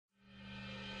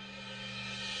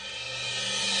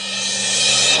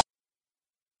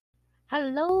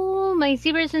Hello, my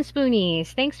zebras and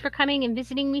spoonies. Thanks for coming and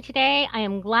visiting me today. I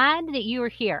am glad that you are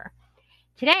here.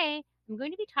 Today, I'm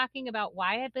going to be talking about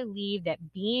why I believe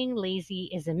that being lazy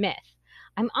is a myth.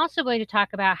 I'm also going to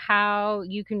talk about how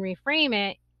you can reframe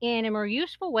it in a more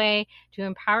useful way to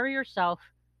empower yourself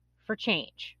for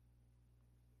change.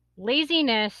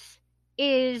 Laziness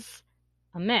is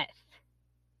a myth.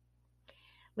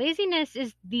 Laziness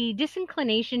is the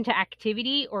disinclination to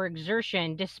activity or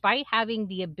exertion despite having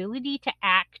the ability to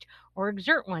act or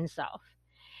exert oneself.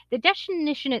 The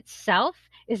definition itself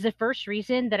is the first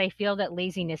reason that I feel that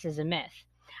laziness is a myth.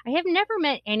 I have never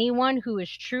met anyone who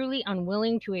is truly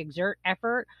unwilling to exert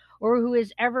effort or who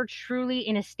is ever truly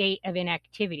in a state of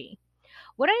inactivity.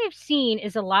 What I have seen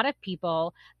is a lot of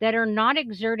people that are not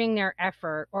exerting their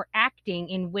effort or acting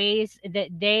in ways that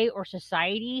they or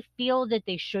society feel that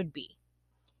they should be.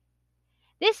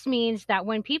 This means that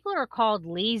when people are called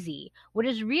lazy, what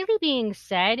is really being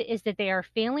said is that they are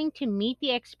failing to meet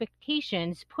the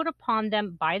expectations put upon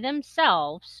them by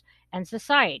themselves and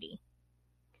society.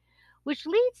 Which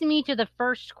leads me to the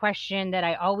first question that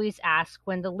I always ask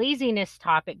when the laziness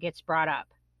topic gets brought up.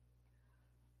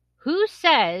 Who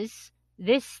says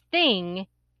this thing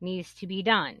needs to be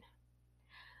done?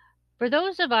 For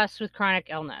those of us with chronic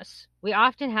illness, we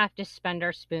often have to spend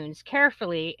our spoons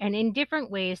carefully and in different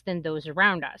ways than those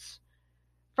around us.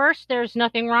 First, there's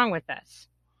nothing wrong with this.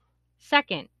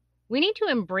 Second, we need to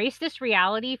embrace this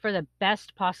reality for the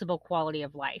best possible quality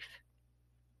of life.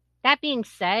 That being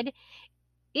said,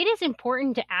 it is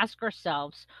important to ask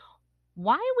ourselves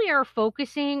why we are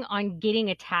focusing on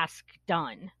getting a task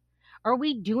done. Are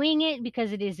we doing it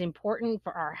because it is important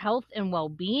for our health and well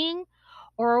being?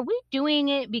 Or are we doing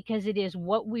it because it is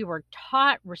what we were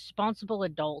taught responsible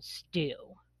adults do?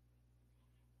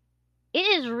 It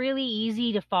is really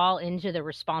easy to fall into the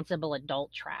responsible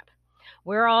adult trap.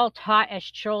 We're all taught as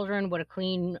children what a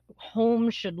clean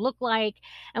home should look like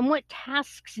and what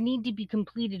tasks need to be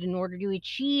completed in order to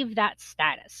achieve that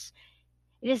status.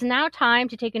 It is now time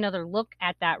to take another look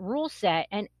at that rule set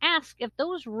and ask if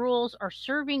those rules are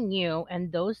serving you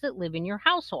and those that live in your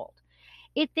household.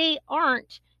 If they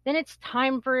aren't, then it's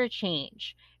time for a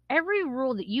change. Every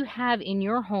rule that you have in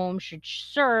your home should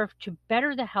serve to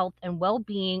better the health and well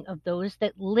being of those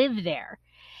that live there.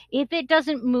 If it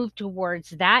doesn't move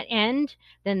towards that end,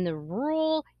 then the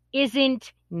rule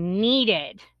isn't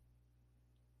needed.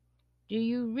 Do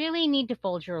you really need to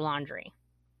fold your laundry?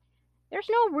 There's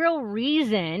no real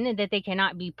reason that they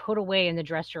cannot be put away in the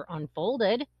dresser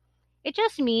unfolded. It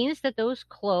just means that those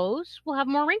clothes will have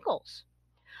more wrinkles.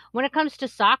 When it comes to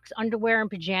socks, underwear, and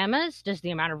pajamas, does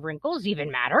the amount of wrinkles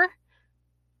even matter?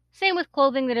 Same with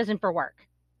clothing that isn't for work.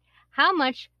 How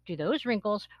much do those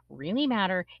wrinkles really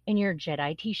matter in your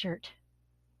Jedi t shirt?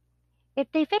 If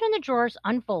they fit in the drawers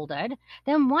unfolded,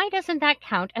 then why doesn't that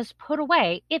count as put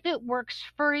away if it works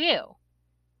for you?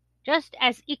 Just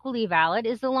as equally valid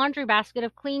is the laundry basket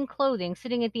of clean clothing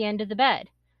sitting at the end of the bed.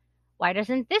 Why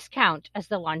doesn't this count as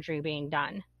the laundry being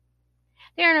done?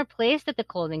 They're in a place that the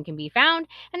clothing can be found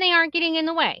and they aren't getting in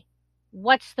the way.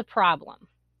 What's the problem?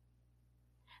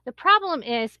 The problem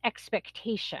is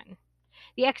expectation.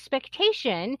 The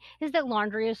expectation is that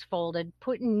laundry is folded,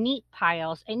 put in neat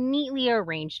piles, and neatly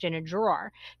arranged in a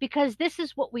drawer, because this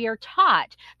is what we are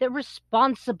taught that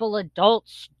responsible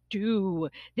adults do.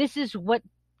 This is what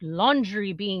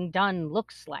laundry being done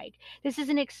looks like. This is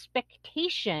an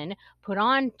expectation put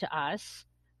on to us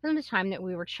from the time that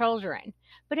we were children.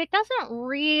 But it doesn't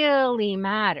really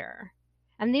matter.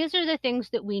 And these are the things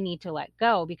that we need to let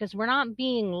go because we're not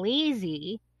being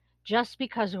lazy just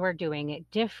because we're doing it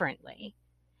differently.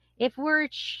 If we're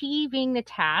achieving the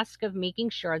task of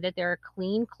making sure that there are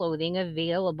clean clothing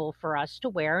available for us to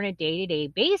wear on a day to day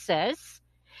basis,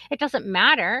 it doesn't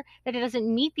matter that it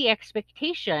doesn't meet the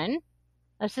expectation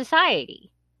of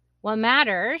society. What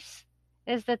matters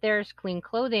is that there's clean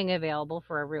clothing available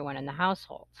for everyone in the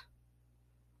household.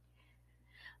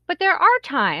 But there are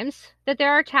times that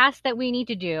there are tasks that we need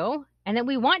to do and that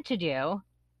we want to do,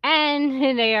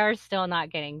 and they are still not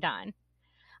getting done.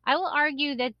 I will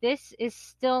argue that this is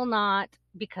still not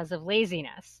because of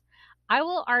laziness. I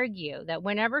will argue that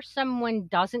whenever someone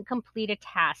doesn't complete a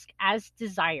task as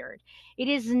desired, it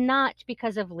is not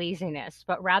because of laziness,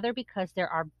 but rather because there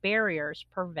are barriers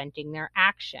preventing their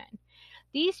action.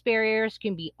 These barriers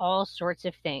can be all sorts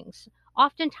of things.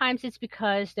 Oftentimes, it's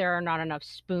because there are not enough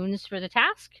spoons for the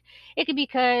task. It could be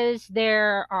because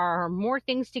there are more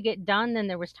things to get done than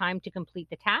there was time to complete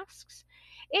the tasks.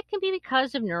 It can be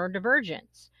because of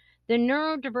neurodivergence. The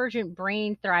neurodivergent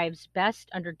brain thrives best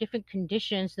under different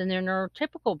conditions than the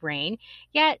neurotypical brain,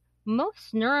 yet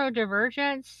Most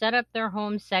neurodivergents set up their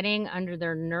home setting under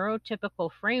their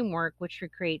neurotypical framework, which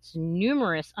creates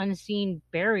numerous unseen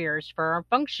barriers for our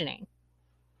functioning.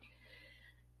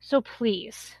 So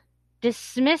please,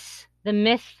 dismiss the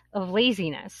myth of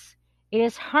laziness. It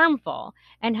is harmful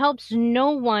and helps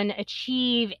no one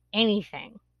achieve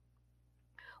anything.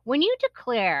 When you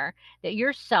declare that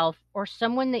yourself or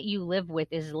someone that you live with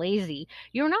is lazy,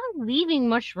 you're not leaving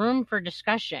much room for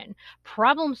discussion,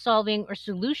 problem solving, or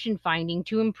solution finding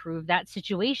to improve that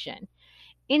situation.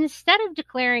 Instead of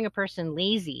declaring a person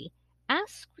lazy,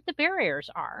 ask what the barriers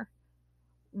are.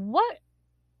 What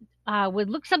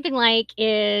would look something like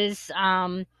is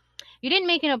you didn't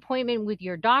make an appointment with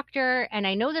your doctor, and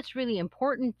I know that's really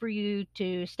important for you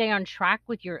to stay on track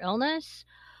with your illness.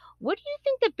 What do you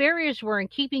think the barriers were in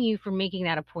keeping you from making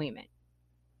that appointment?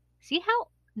 See how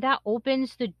that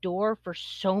opens the door for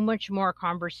so much more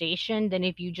conversation than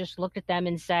if you just looked at them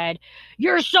and said,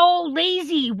 "You're so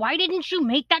lazy. Why didn't you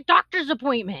make that doctor's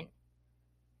appointment?"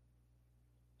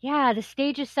 Yeah, the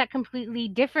stage is set completely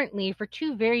differently for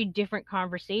two very different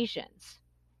conversations.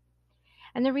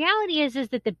 And the reality is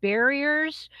that the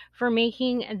barriers for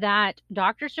making that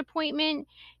doctor's appointment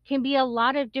can be a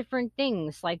lot of different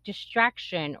things like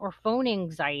distraction or phone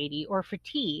anxiety or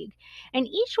fatigue. And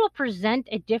each will present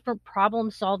a different problem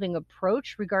solving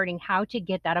approach regarding how to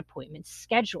get that appointment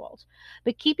scheduled.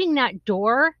 But keeping that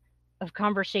door of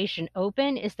conversation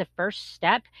open is the first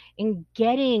step in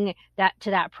getting that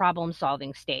to that problem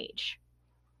solving stage.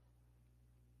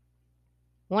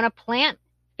 When a plant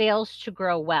fails to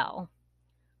grow well,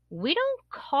 we don't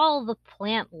call the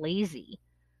plant lazy.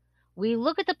 We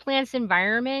look at the plant's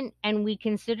environment and we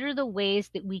consider the ways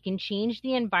that we can change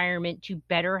the environment to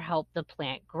better help the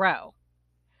plant grow.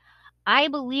 I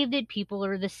believe that people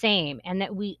are the same and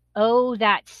that we owe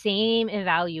that same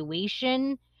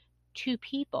evaluation to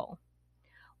people.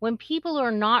 When people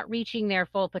are not reaching their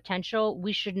full potential,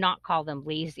 we should not call them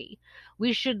lazy.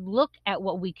 We should look at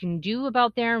what we can do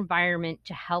about their environment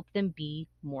to help them be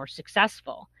more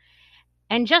successful.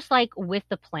 And just like with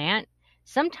the plant,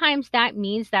 sometimes that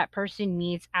means that person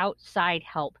needs outside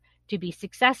help to be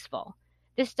successful.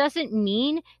 This doesn't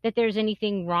mean that there's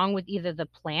anything wrong with either the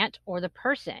plant or the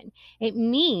person. It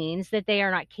means that they are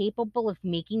not capable of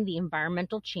making the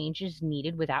environmental changes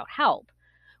needed without help.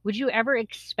 Would you ever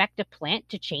expect a plant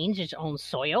to change its own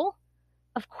soil?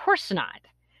 Of course not.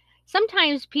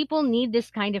 Sometimes people need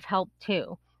this kind of help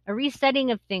too, a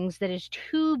resetting of things that is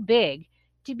too big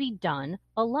to be done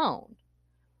alone.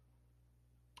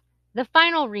 The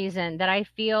final reason that I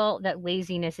feel that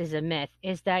laziness is a myth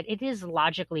is that it is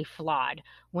logically flawed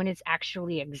when it's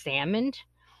actually examined.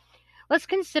 Let's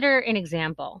consider an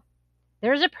example.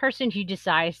 There's a person who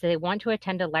decides that they want to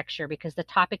attend a lecture because the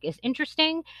topic is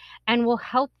interesting and will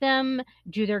help them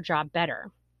do their job better.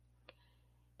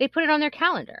 They put it on their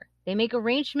calendar. They make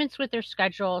arrangements with their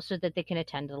schedule so that they can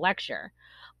attend the lecture.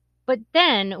 But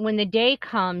then when the day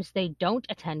comes, they don't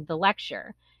attend the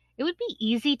lecture. It would be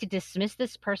easy to dismiss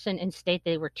this person and state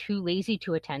they were too lazy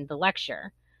to attend the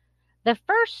lecture. The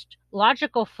first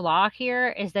logical flaw here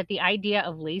is that the idea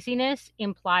of laziness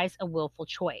implies a willful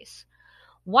choice.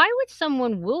 Why would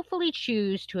someone willfully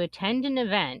choose to attend an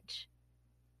event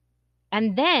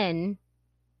and then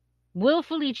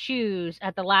willfully choose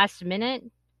at the last minute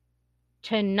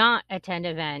to not attend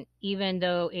an event even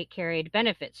though it carried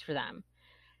benefits for them?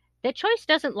 That choice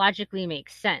doesn't logically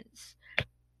make sense.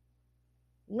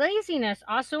 Laziness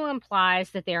also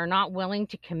implies that they are not willing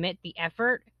to commit the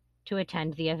effort to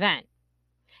attend the event.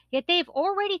 Yet they've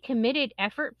already committed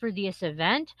effort for this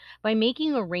event by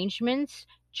making arrangements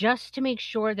just to make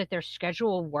sure that their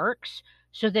schedule works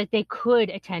so that they could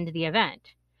attend the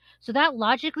event. So that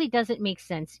logically doesn't make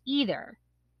sense either.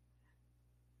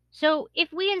 So,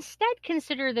 if we instead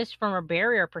consider this from a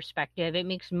barrier perspective, it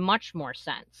makes much more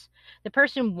sense. The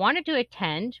person wanted to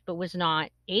attend but was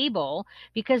not able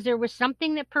because there was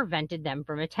something that prevented them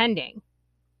from attending.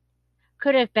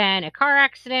 Could have been a car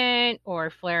accident or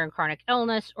a flare in chronic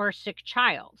illness or a sick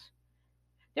child.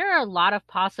 There are a lot of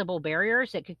possible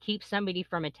barriers that could keep somebody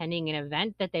from attending an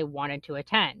event that they wanted to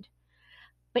attend.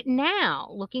 But now,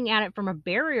 looking at it from a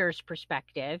barriers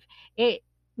perspective, it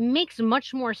makes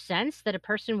much more sense that a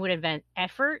person would invent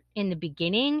effort in the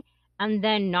beginning and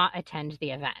then not attend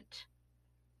the event.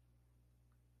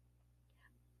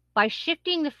 By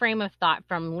shifting the frame of thought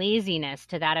from laziness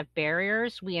to that of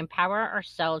barriers, we empower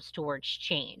ourselves towards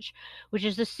change, which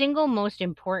is the single most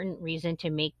important reason to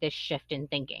make this shift in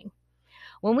thinking.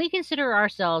 When we consider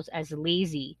ourselves as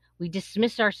lazy, we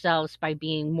dismiss ourselves by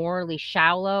being morally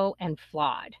shallow and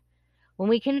flawed. When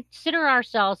we consider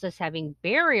ourselves as having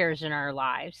barriers in our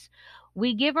lives,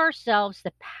 We give ourselves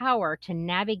the power to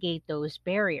navigate those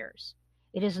barriers.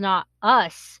 It is not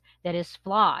us that is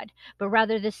flawed, but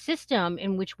rather the system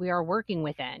in which we are working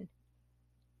within.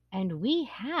 And we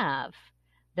have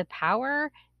the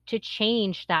power to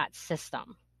change that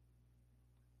system.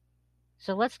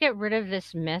 So let's get rid of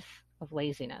this myth of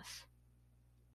laziness.